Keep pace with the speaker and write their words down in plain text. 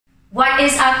What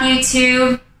is up,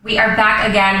 YouTube? We are back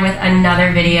again with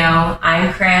another video.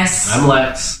 I'm Chris. I'm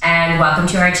Lex. And welcome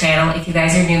to our channel. If you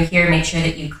guys are new here, make sure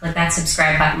that you click that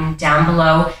subscribe button down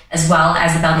below, as well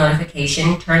as the bell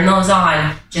notification. Turn those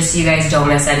on just so you guys don't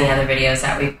miss any other videos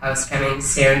that we post coming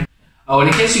soon. Oh, and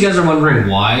in case you guys are wondering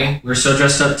why we're so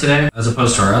dressed up today, as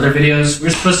opposed to our other videos,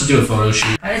 we're supposed to do a photo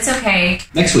shoot. But it's okay.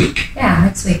 Next week. Yeah,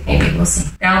 next week maybe. We'll see.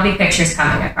 There'll be pictures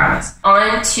coming, I promise.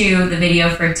 On to the video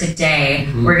for today.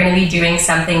 We're going to be doing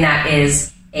something that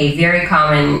is a very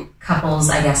common couples,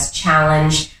 I guess,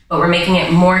 challenge, but we're making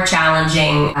it more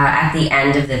challenging at the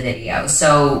end of the video.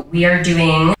 So we are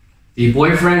doing the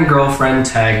boyfriend-girlfriend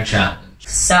tag challenge.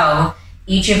 So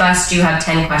each of us do have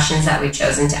 10 questions that we've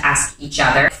chosen to ask each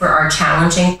other. For our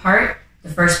challenging part, the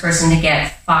first person to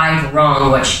get 5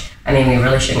 wrong, which, I mean, we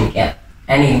really shouldn't get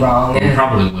any wrong. We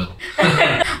probably will.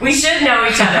 We should know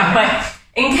each other, but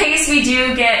in case we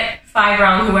do get 5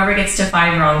 wrong, whoever gets to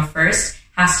 5 wrong first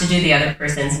has to do the other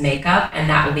person's makeup, and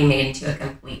that will be made into a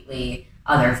completely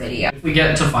other video. If we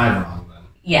get to 5 wrong, then.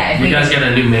 Yeah. If you guys get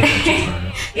a new makeup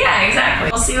tutorial. Yeah, exactly.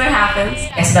 We'll see what happens.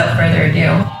 I guess without further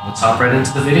ado, let's hop right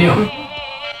into the video.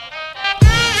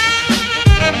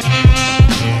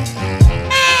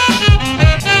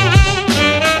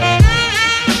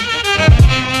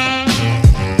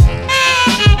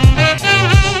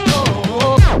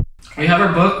 We have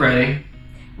our book ready.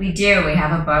 We do. We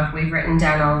have a book. We've written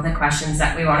down all of the questions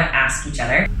that we want to ask each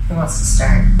other. Who wants to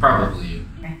start? Probably you.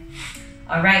 Okay.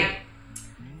 All right.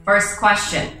 First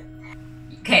question.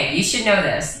 Okay, you should know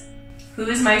this. Who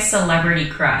is my celebrity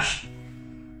crush?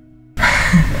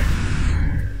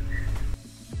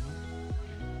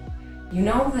 You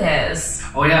know this.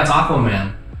 Oh yeah, it's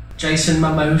Aquaman. Jason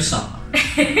Momoa.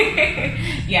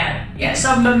 Yeah. It's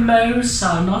a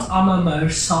mimosa, not a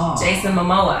mimosa. Jason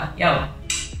Momoa. Yo.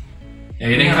 Yeah,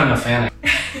 you didn't come to Fanic.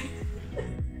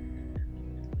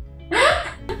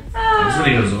 This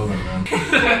video's over, man.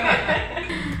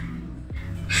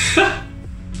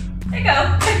 There you go.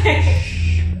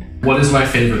 What is my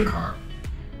favorite car?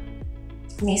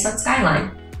 Nissan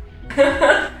Skyline.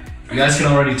 You guys can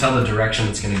already tell the direction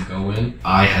it's gonna go in.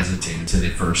 I hesitated to the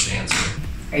first answer.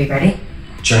 Are you ready?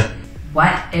 Sure.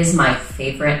 What is my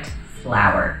favorite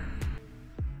flower?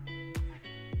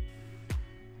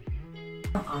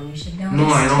 Oh, you should know No,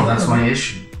 this I know, too. that's my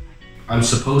issue. I'm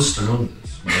supposed to know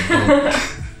this.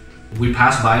 We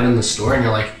passed by it in the store and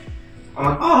you're like, I'm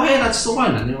like, oh hey, that's the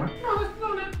one. And you're like, no, that's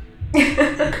not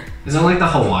it. Is it like the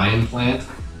Hawaiian plant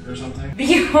or something? The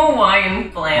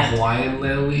Hawaiian plant. A Hawaiian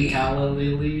lily, calla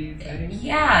lily thing?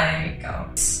 Yeah, there you go.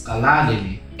 Calla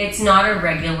lily. It's not a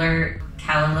regular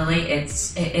calla lily.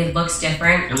 It looks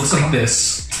different. It looks like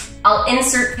this. I'll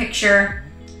insert picture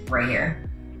right here.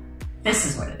 This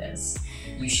is what it is.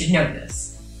 You should know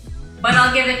this. But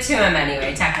I'll give it to him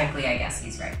anyway. Technically, I guess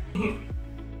he's right.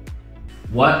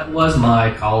 What was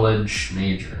my college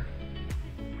major?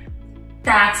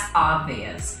 That's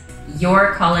obvious.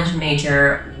 Your college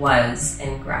major was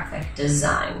in graphic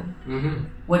design,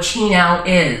 which he now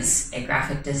is a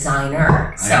graphic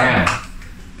designer. So, am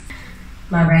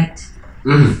I right?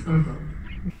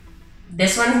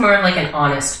 This one's more like an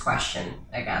honest question,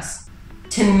 I guess.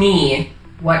 To me,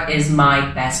 what is my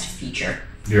best feature?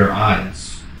 Your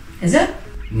eyes. Is it?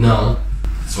 No.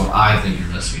 That's what I think your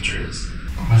best feature is.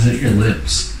 Or was it your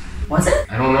lips? Was it?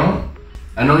 I don't know.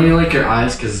 I know you like your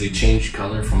eyes because they change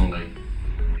color from like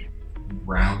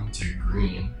brown to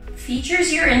green.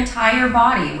 Features your entire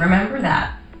body. Remember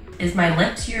that. Is my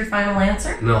lips your final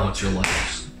answer? No, it's your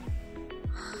legs.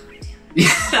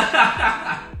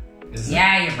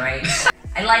 Yeah, you're right.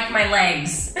 I like my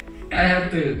legs. I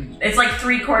have to. It's like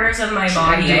 3/4 of my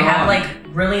body. I have like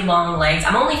really long legs.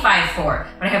 I'm only 5'4",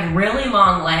 but I have really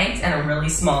long legs and a really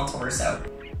small torso.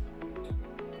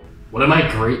 What am I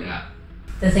great at?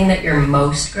 The thing that you're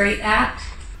most great at,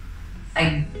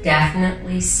 I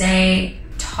definitely say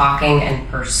talking and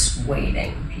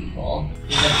persuading people.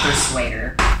 He's a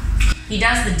persuader. He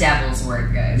does the devil's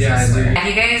work, guys. Yeah, I do. Have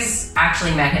you guys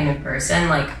actually met him in person?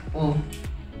 Like, well,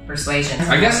 persuasion.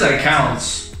 I guess that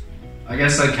counts. I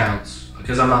guess that counts.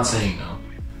 Because I'm not saying no.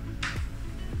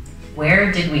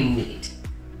 Where did we meet?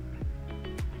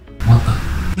 What the?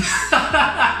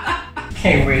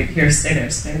 Okay, wait. Here, stay there.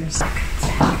 I'm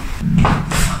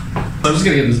just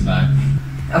gonna get this back.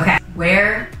 Okay.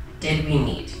 Where did we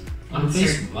meet? On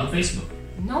Facebook.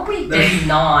 No, we did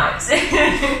not.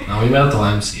 No, we met at the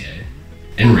YMCA.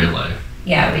 In real life.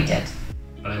 Yeah, we did.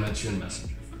 But I met you in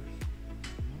Messenger first.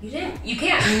 You didn't. You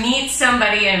can't meet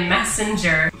somebody in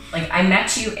Messenger. Like, I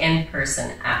met you in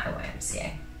person at the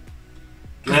YMCA.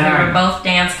 We were both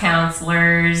dance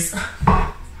counselors.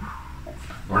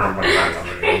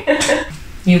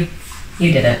 You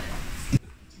did it.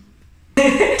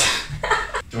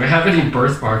 Do I have any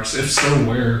birthmarks? If so,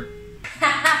 where?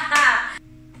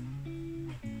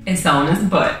 It's on his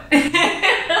butt.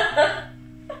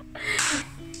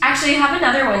 Actually, you have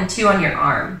another one too on your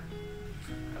arm.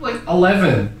 Like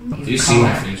 11. Do you see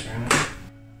my face right now?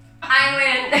 I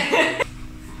win.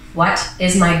 What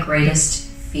is my greatest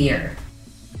fear?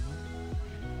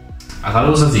 I thought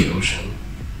it was of the ocean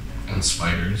and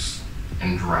spiders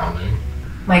and drowning.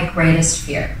 My greatest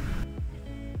fear.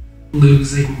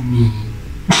 Losing me.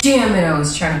 Damn it, I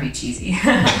was trying to be cheesy.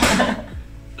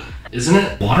 Isn't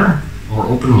it water? Or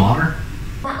open water?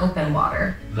 Not open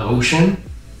water. The ocean?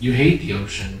 You hate the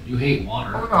ocean. You hate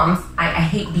water. Oh no, I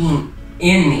hate being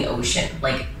in the ocean.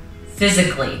 Like,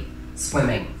 physically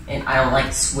swimming. And I don't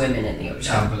like swimming in the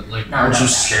ocean. Yeah, but like, aren't you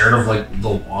scared of like the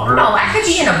water? No, I could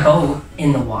be in a boat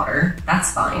in the water.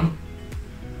 That's fine.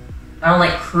 I don't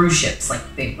like cruise ships, like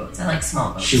big boats. I like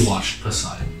small boats. She watched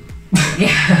Poseidon.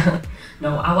 Yeah.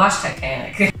 No, I watched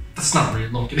Titanic. That's not real.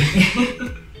 No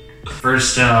kidding.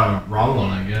 First wrong one,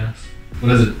 I guess.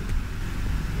 What is it?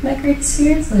 My greatest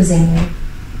fear is losing you.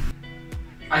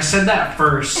 I said that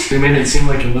first. They made it seem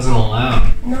like it wasn't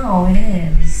allowed. No, it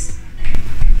is.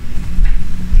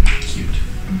 Cute.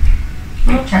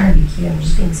 I'm not trying to be cute, I'm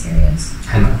just being serious.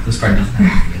 I know. This part doesn't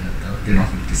have to be in it, though. They don't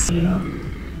have to see it up.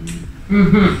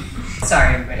 Mm-hmm.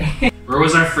 Sorry, everybody. Where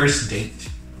was our first date?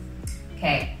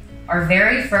 Okay. Our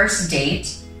very first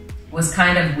date was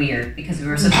kind of weird because we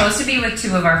were supposed to be with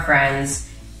two of our friends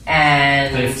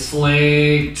and they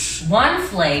flaked. One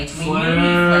flaked, we knew he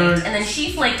flaked, and then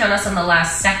she flaked on us on the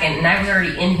last second, and I was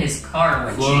already in his car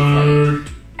when she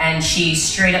flaked. And she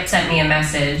straight up sent me a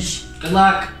message. Good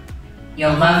luck.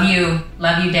 Yo, love you,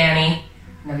 Danny.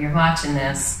 I know you're watching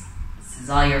this. This is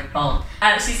all your fault.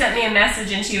 She sent me a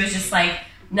message and she was just like,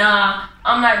 nah,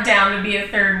 I'm not down to be a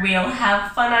third wheel.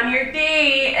 Have fun on your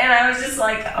date. And I was just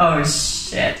like, oh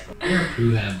shit.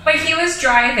 But he was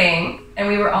driving and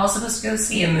we were all supposed to go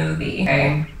see a movie.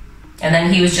 Okay. And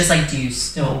then he was just like, do you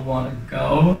still want to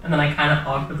go? And then I kind of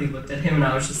awkwardly looked at him and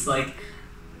I was just like,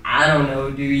 I don't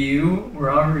know, do you?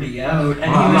 We're already out.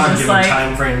 And well, he was I'm not just giving like,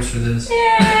 time frames for this.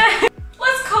 Yeah.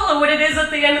 Let's call it what it is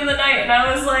at the end of the night. And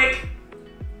I was like,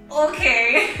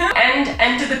 okay.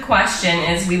 And to the question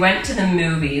is, we went to the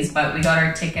movies, but we got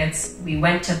our tickets. We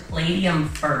went to Palladium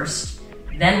first,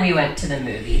 then we went to the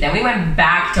movie. Then we went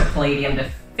back to Palladium to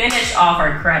finish off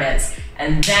our credits.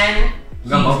 And then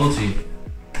we got bubble tea.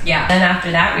 Yeah. Then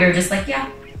after that, we were just like, yeah,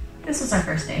 this was our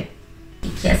first date. He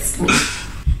kissed me.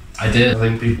 I did. I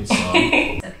think people saw.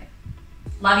 It's okay.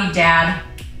 Love you, Dad.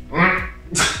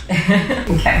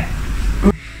 Okay.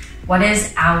 What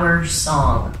is our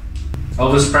song?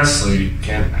 Elvis Presley,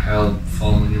 Can't Help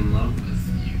Falling in Love with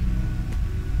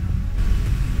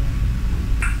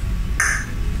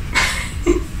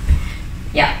You.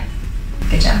 Yeah.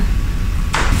 Good job.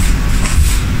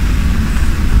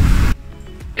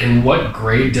 In what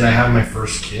grade did I have my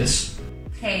first kiss?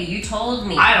 Hey, you told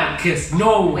me. I don't kiss.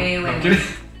 No. Wait.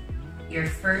 Your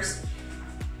first.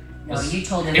 No, you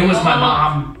told me. It was my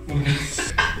mom.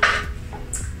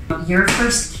 Your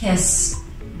first kiss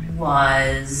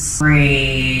was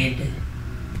grade.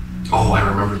 Oh, I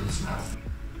remember this now.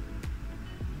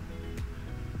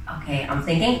 Okay, I'm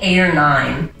thinking 8 or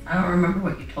 9. I don't remember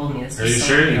what you told me. Are you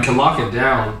sure? You can lock it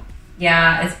down.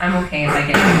 Yeah, I'm okay if I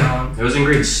get it wrong. It was in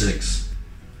grade 6.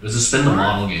 It was a spin the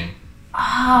bottle game.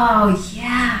 Oh,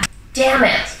 yeah. Damn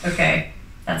it. Okay,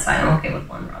 that's fine. I'm okay with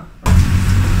one wrong.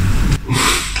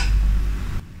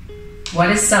 What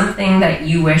is something that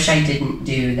you wish I didn't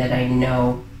do that I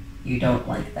know you don't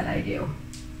like that I do?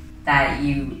 That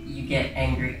you get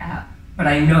angry at, but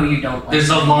I know you don't like. There's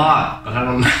a lot, but I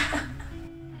don't know.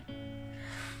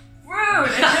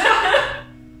 Rude!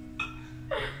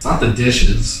 It's not the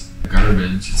dishes.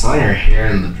 Garbage. It's not your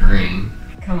hair in the drain.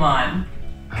 Come on.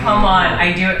 Come on.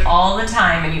 I do it all the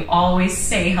time and you always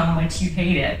say how much you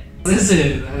hate it. What is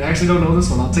it? I actually don't know this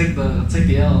one. I'll take the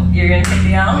L. You're gonna take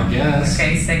the L? I guess.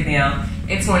 Okay, take the L.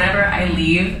 It's whenever I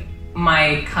leave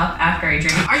my cup after I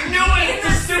drink. I knew it! It's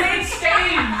the same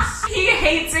stains! He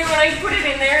hates it when I put it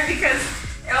in there because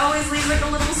it always leaves like a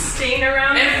little stain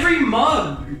around it. Every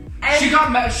mug! And she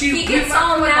got mad. He gets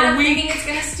all mad thinking it's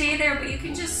gonna stay there, but you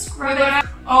can just scrub it.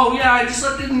 Oh yeah, I just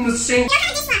left it in the sink. It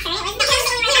was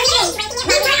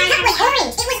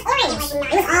orange. It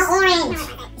was all orange.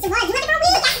 So what? You left it for a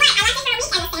week? That's right. I left it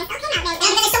for a week and the stains still came out. And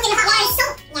then it's soaked in hot water.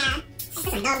 So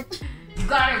yeah. That's dumb. You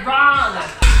got it wrong.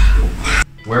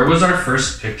 Where was our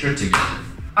first picture together?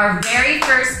 Our very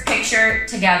first picture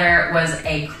together was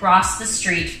across the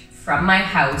street from my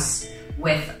house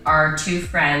with our two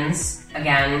friends.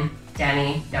 Again,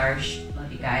 Danny, Darsh, love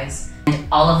you guys. And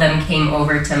all of them came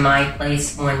over to my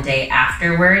place one day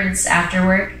afterwards, after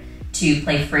work, to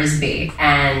play Frisbee.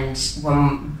 And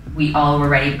when we all were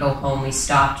ready to go home, we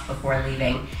stopped before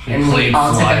leaving. And we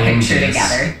all took a picture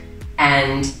together.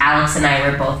 And Alex and I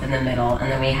were both in the middle.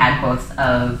 And then we had both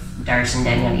of Darsh and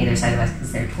Denny on either side of us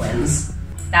because they're twins.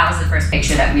 That was the first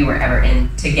picture that we were ever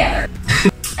in together.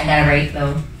 I got it right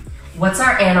though. What's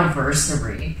our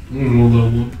anniversary?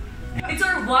 It's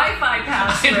our Wi-Fi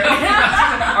password.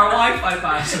 Our Wi-Fi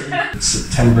password.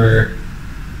 September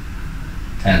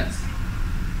 10th,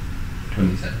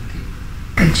 2017.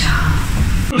 Good job.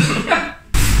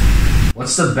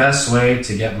 What's the best way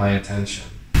to get my attention?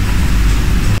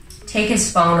 Take his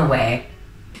phone away.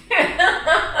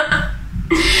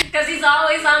 Because he's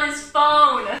always on his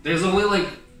phone. There's only like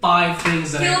 5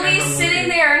 things that he'll be sitting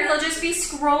there and he'll just be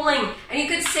scrolling. And you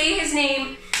could say his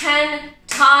name 10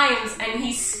 times and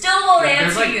he still won't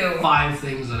answer you. There's like 5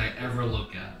 things that I ever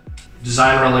look at.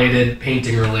 Design related,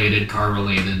 painting related, car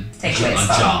related, Take a away his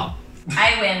phone. job.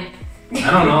 I win. I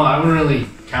don't know, I wouldn't really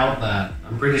count that.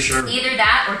 I'm pretty sure. Either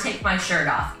that or take my shirt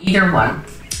off. Either one.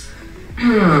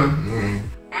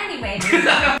 Anyway,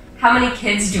 how many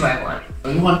kids do I want?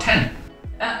 I want 10.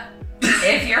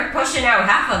 If you're pushing out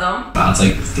half of them. That's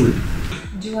like 3.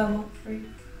 Do I want 3?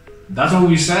 That's what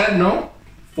we said, no?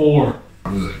 4.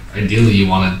 Ideally you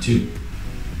wanted 2.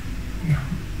 No.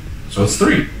 So it's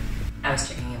 3. I was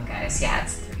tricking him, guys. Yeah,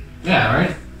 it's 3. Yeah,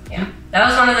 right? Yeah. That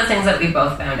was one of the things that we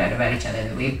both found out about each other,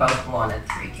 that we both wanted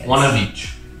 3 kids. One of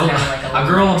each. Kind of like a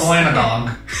girl, a boy, and a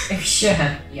dog.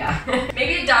 Yeah.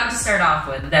 Maybe a dog to start off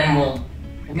with, then we'll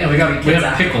yeah, we have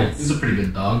Pickle. He's a pretty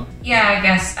good dog. Yeah,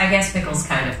 I guess Pickle's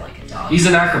kind of like a dog. He's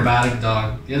an acrobatic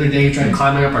dog. The other day he tried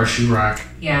climbing up our shoe rack.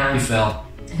 Yeah. He fell.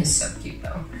 He's so cute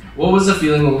though. What was the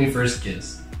feeling when we first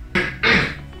kissed? Kind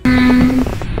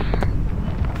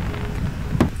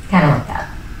of like that.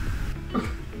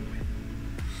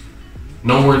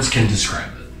 No words can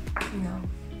describe it. No.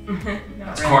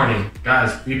 It's really corny.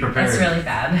 Guys, be prepared. It's really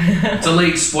bad. It's a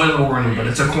late spoiler warning, but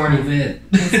it's a corny vid.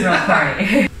 It's real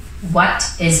corny. What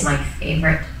is my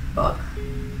favorite book?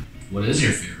 What is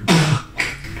your favorite book?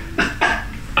 I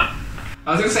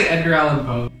was gonna say Edgar Allan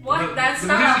Poe. What? That's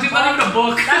not a book. Not even a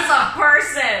book. That's a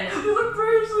person. He's a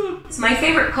person. It's my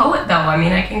favorite poet, though. I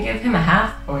mean, I can give him a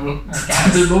half point, I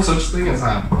guess. There's no such thing as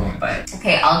half point. But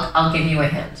okay, I'll give you a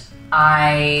hint.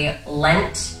 I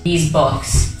lent these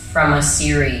books from a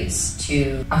series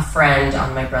to a friend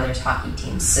on my brother's hockey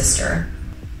team's sister.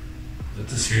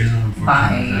 That's a series of unfortunate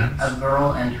by events? a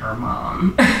girl and her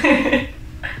mom.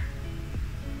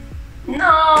 No!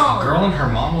 A girl and her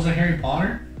mom was a Harry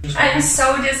Potter? I'm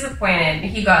so disappointed.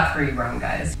 He got 3 wrong,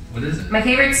 guys. What is it? My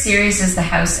favorite series is the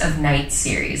House of Night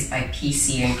series by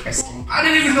PC and Kristen. I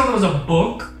didn't even know there was a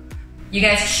book. You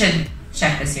guys should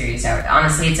check the series out.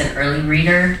 Honestly, it's an early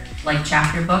reader, like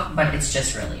chapter book, but it's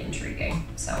just really intriguing.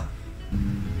 So.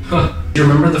 Huh. Do you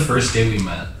remember the first day we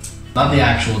met? Not the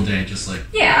actual day, just like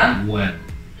when?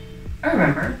 I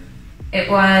remember. It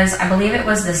was, I believe it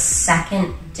was the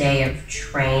 2nd day of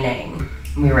training.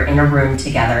 We were in a room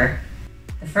together.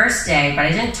 The first day, but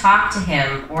I didn't talk to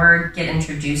him or get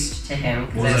introduced to him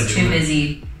because I was too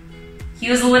busy. He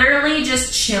was literally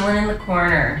just chilling in the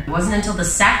corner. It wasn't until the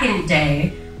 2nd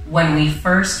day when we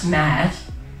first met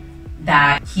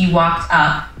that he walked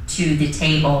up to the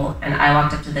table and I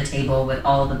walked up to the table with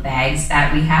all the bags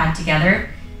that we had together.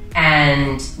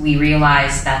 And we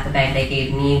realized that the bag they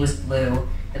gave me was blue,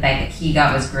 the bag that he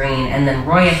got was green, and then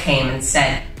Roya came and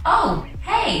said, "Oh,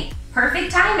 hey,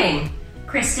 perfect timing.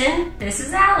 Kristen, this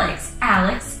is Alex.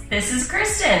 Alex, this is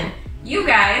Kristen. You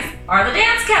guys are the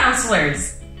dance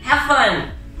counselors. Have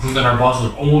fun." And then our boss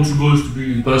was like, "I want you guys to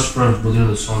be best friends by the end of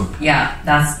the summer." Yeah,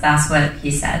 that's what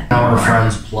he said. Now we're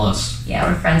friends plus. Yeah,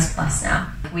 we're friends plus now.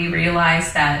 We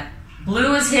realized that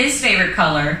blue was his favorite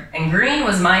color and green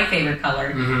was my favorite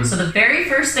color. Mm-hmm. So the very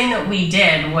first thing that we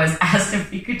did was asked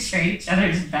if we could trade each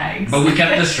other's bags. But we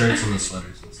kept the shirts and the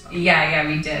sweaters and stuff. Yeah,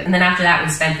 we did. And then after that, we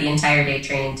spent the entire day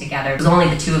training together. It was only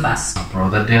the 2 of us. Oh, bro,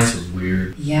 that dance was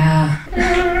weird. Yeah.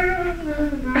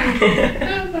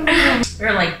 We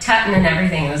were like tutting and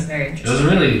everything. It was very interesting.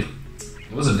 It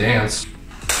was a dance.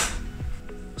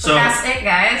 So that's it,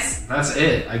 guys. That's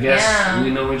it. I guess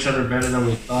we know each other better than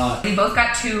we thought. We both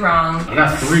got 2 wrong. I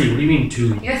got 3. What do you mean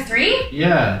 2? You got 3?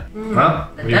 Yeah.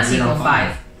 Well, that does equal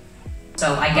 5.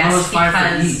 So I guess it's 5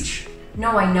 for each.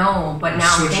 No, I know, but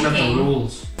now I'm switching thinking up the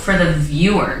rules. For the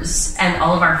viewers and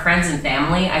all of our friends and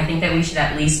family, I think that we should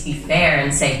at least be fair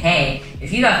and say, hey,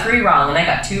 if you got 3 wrong and I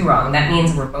got 2 wrong, that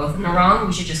means we're both in the wrong.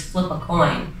 We should just flip a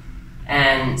coin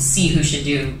and see who should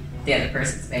do the other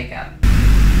person's makeup.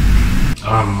 I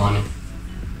don't have money.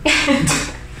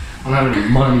 I don't have any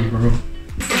money, bro.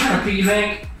 What kind of piggy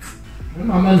bank? Where's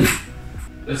my money?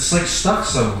 It's like stuck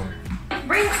somewhere.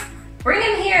 Bring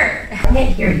him here. Bring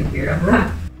it here, you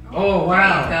weirdo. Oh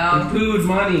wow. There you go. Food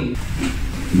money.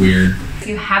 Weird. If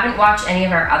you haven't watched any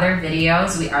of our other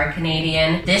videos, we are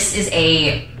Canadian. This is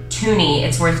a toonie.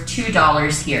 It's worth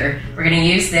 $2 here. We're gonna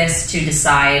use this to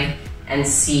decide and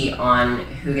see on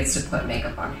who gets to put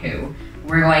makeup on who.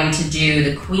 We're going to do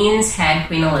the Queen's head,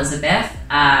 Queen Elizabeth,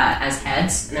 as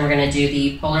heads, and then we're gonna do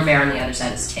the polar bear on the other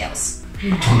side as tails.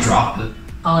 I'll drop it.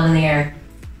 Call it in the air.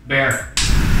 Bear.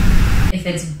 If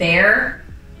it's bear,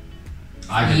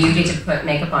 you get to put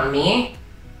makeup on me.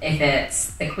 If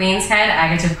it's the Queen's head, I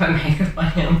get to put makeup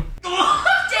on him. Damn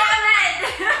it!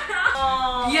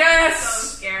 Oh, yes! I'm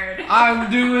so scared. I'm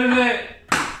doing it.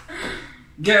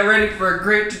 Get ready for a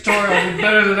great tutorial. Be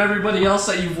better than everybody else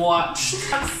that you've watched.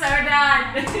 I'm so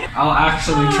done. I'll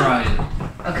actually try it.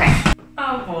 Okay.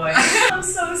 Oh boy. I'm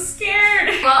so scared.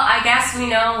 Well, I guess we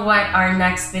know what our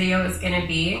next video is gonna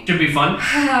be. Should be fun.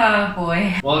 Oh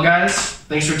boy. Well guys,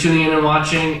 thanks for tuning in and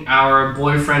watching our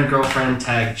boyfriend-girlfriend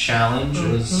tag challenge.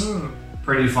 It was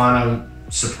pretty fun. I'm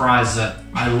surprised that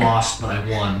I lost, but I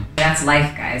won. That's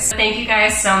life, guys. Thank you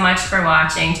guys so much for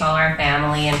watching, to all our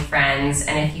family and friends.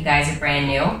 And if you guys are brand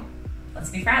new,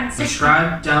 let's be friends.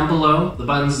 Subscribe down below. The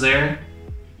button's there.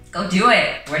 Go do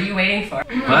it. What are you waiting for?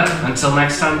 But until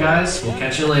next time, guys, we'll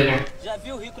catch you later. Já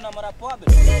viu rico namorar pobre?